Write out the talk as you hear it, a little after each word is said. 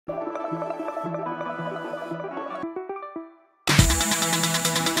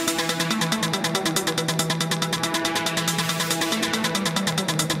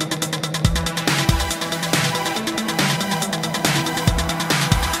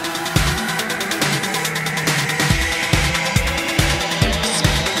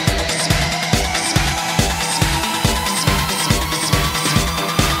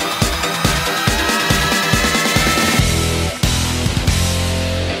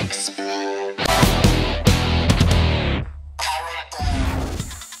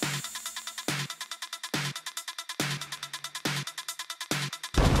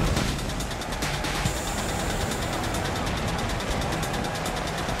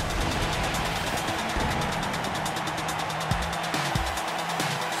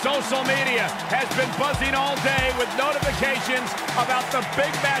Social media has been buzzing all day with notifications about the big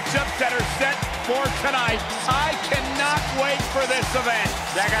matchups that are set for tonight. I cannot wait for this event.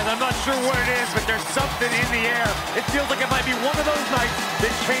 Yeah, guys, I'm not sure what it is, but there's something in the air. It feels like it might be one of those nights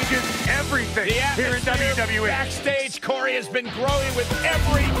that changes everything here in WWE. Backstage, Corey, has been growing with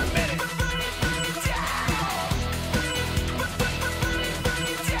every minute.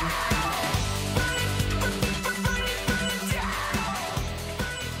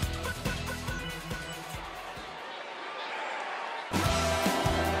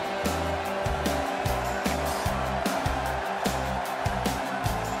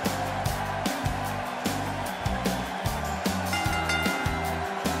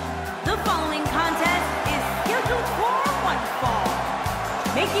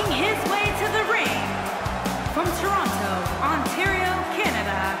 Making his way to the ring from Toronto, Ontario,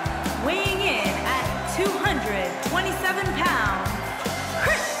 Canada, weighing in at 227 pounds,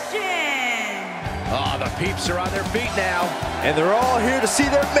 Christian! Oh, the peeps are on their feet now, and they're all here to see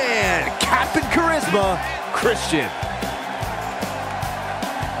their man, Captain Charisma, Christian.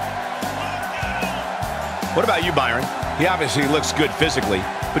 What about you, Byron? He obviously looks good physically,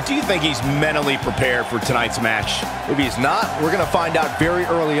 but do you think he's mentally prepared for tonight's match? If he's not, we're going to find out very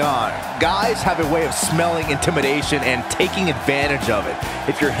early on. Guys have a way of smelling intimidation and taking advantage of it.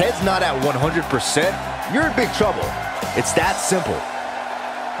 If your head's not at 100%, you're in big trouble. It's that simple.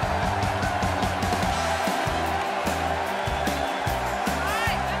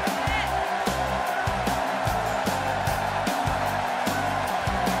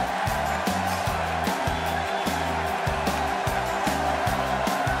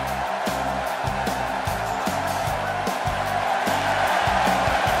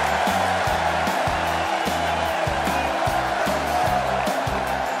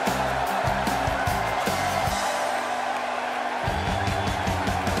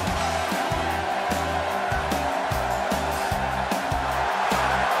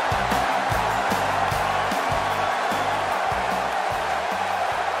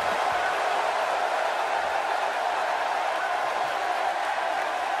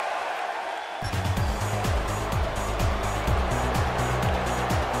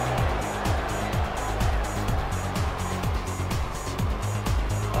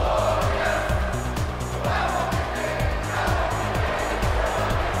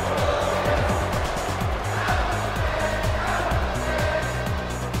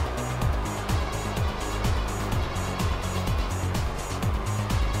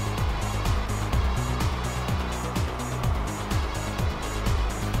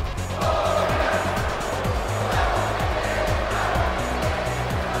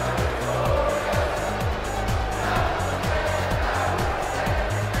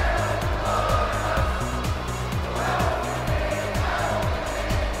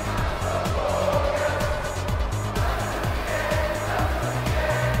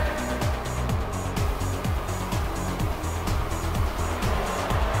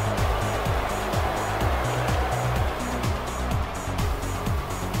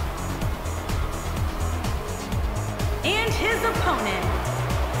 Opponent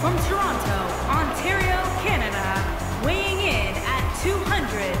from Toronto, Ontario, Canada, weighing in at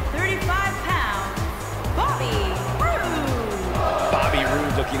 235 pounds, Bobby Roode. Bobby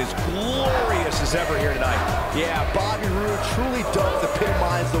Roode looking as glorious as ever here tonight. Yeah, Bobby Roode truly does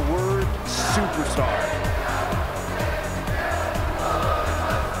epitomize the word superstar.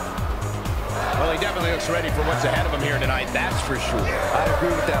 Well, he definitely looks ready for what's ahead of him here tonight, that's for sure. I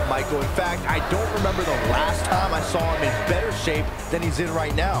agree with that, Michael. In fact, I don't remember the last time I saw him in better shape than he's in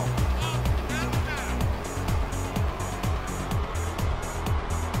right now.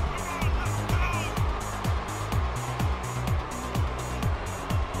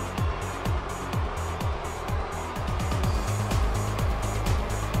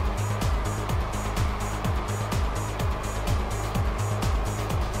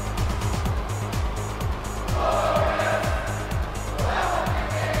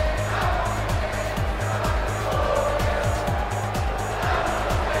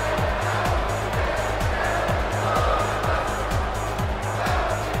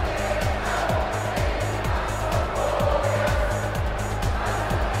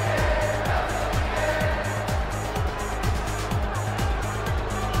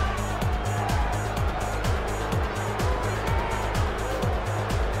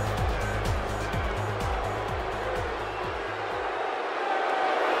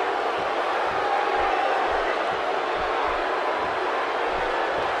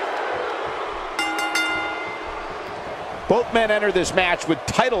 Both men enter this match with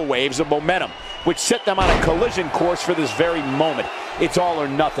tidal waves of momentum, which set them on a collision course for this very moment. It's all or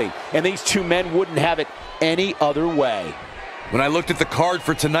nothing, and these two men wouldn't have it any other way. When I looked at the card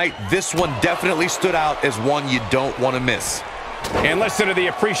for tonight, this one definitely stood out as one you don't want to miss. And listen to the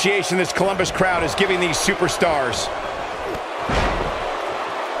appreciation this Columbus crowd is giving these superstars.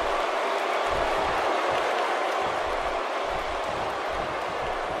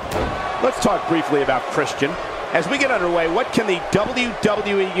 Let's talk briefly about Christian. As we get underway, what can the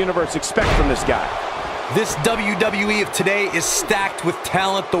WWE Universe expect from this guy? This WWE of today is stacked with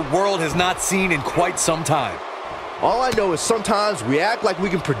talent the world has not seen in quite some time. All I know is sometimes we act like we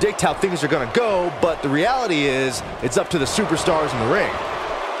can predict how things are going to go, but the reality is it's up to the superstars in the ring.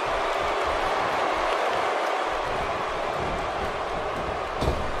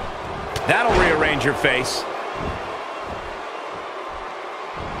 That'll rearrange your face.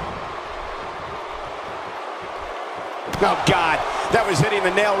 Oh, God, that was hitting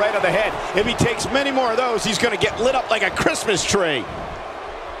the nail right on the head. If he takes many more of those, he's going to get lit up like a Christmas tree.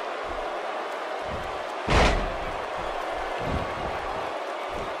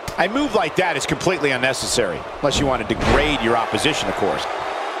 A move like that is completely unnecessary, unless you want to degrade your opposition, of course.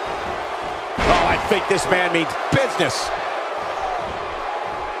 Oh, I think this man means business.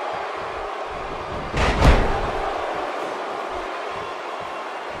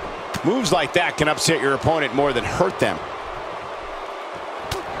 Moves like that can upset your opponent more than hurt them.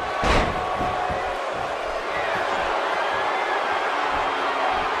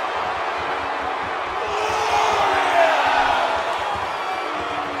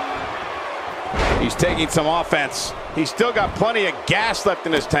 He's taking some offense. He's still got plenty of gas left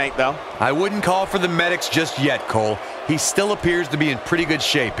in his tank, though. I wouldn't call for the medics just yet, Cole. He still appears to be in pretty good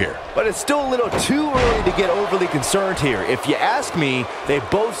shape here. But it's still a little too early to get overly concerned here. If you ask me, they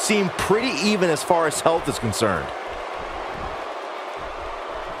both seem pretty even as far as health is concerned.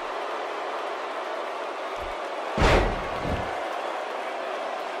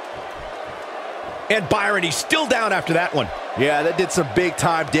 And Byron, he's still down after that one. Yeah, that did some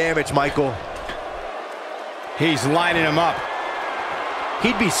big-time damage, Michael. He's lining him up.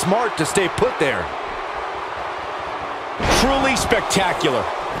 He'd be smart to stay put there. Truly spectacular.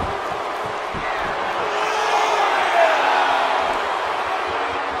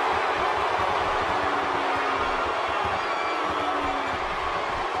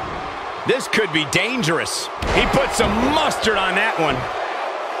 This could be dangerous. He put some mustard on that one.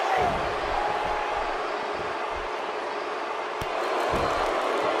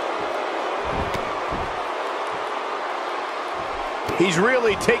 He's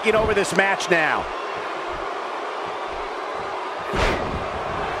really taking over this match now.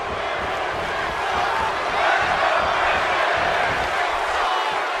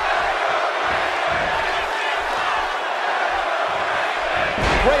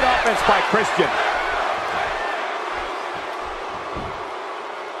 Great offense by Christian.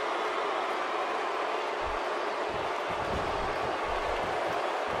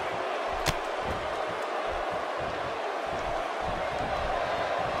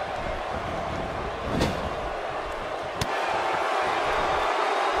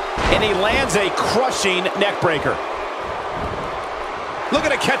 And he lands a crushing neckbreaker.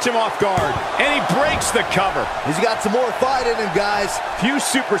 Looking to catch him off guard. And he breaks the cover. He's got some more fight in him, guys. Few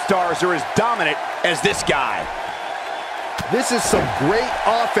superstars are as dominant as this guy. This is some great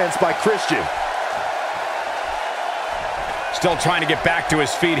offense by Christian. Still trying to get back to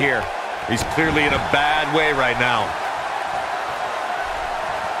his feet here. He's clearly in a bad way right now.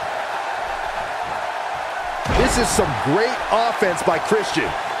 This is some great offense by Christian.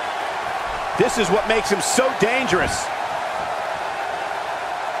 This is what makes him so dangerous.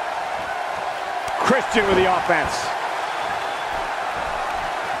 Christian with the offense.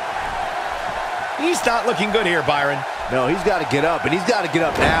 He's not looking good here, Byron. No, he's got to get up, and he's got to get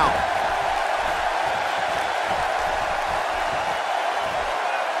up now.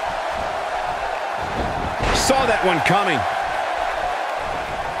 Saw that one coming.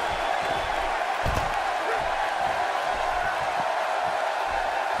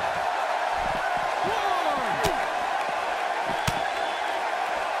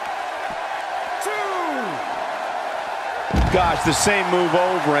 Gosh, the same move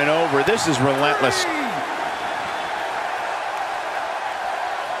over and over. This is relentless.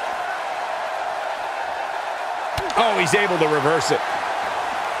 Oh, he's able to reverse it.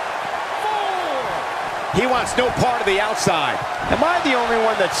 He wants no part of the outside. Am I the only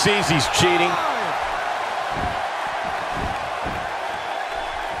one that sees he's cheating?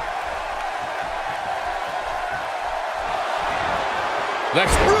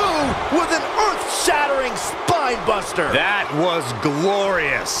 Roode with an earth-shattering spine spine buster. That was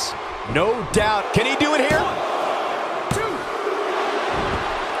glorious. No doubt. Can he do it here?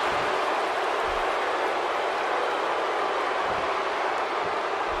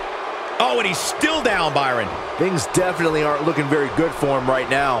 Oh, and he's still down, Byron. Things definitely aren't looking very good for him right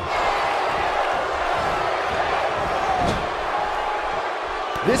now.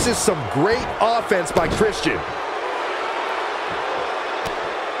 This is some great offense by Christian.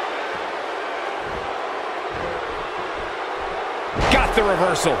 Got the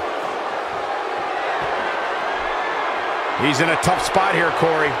reversal. He's in a tough spot here,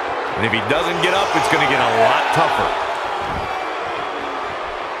 Corey. And if he doesn't get up, it's going to get a lot tougher.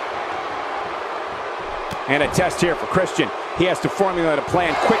 And a test here for Christian. He has to formulate a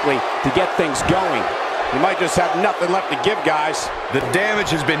plan quickly to get things going. He might just have nothing left to give, guys. The damage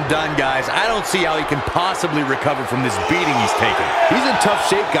has been done, guys. I don't see how he can possibly recover from this beating he's taken. He's in tough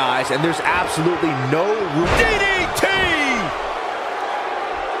shape, guys, and there's absolutely no room. DDT!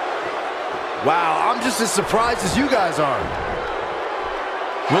 Wow, I'm just as surprised as you guys are.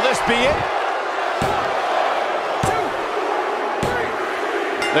 Will this be it?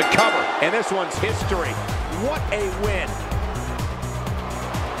 The cover, and this one's history. What a win.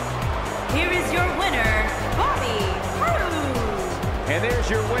 Here is your winner, Bobby Roode. And there's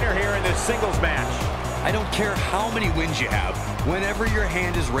your winner here in this singles match. I don't care how many wins you have. Whenever your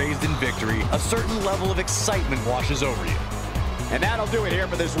hand is raised in victory, a certain level of excitement washes over you. And that'll do it here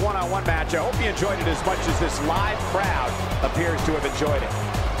for this one-on-one match. I hope you enjoyed it as much as this live crowd appears to have enjoyed it.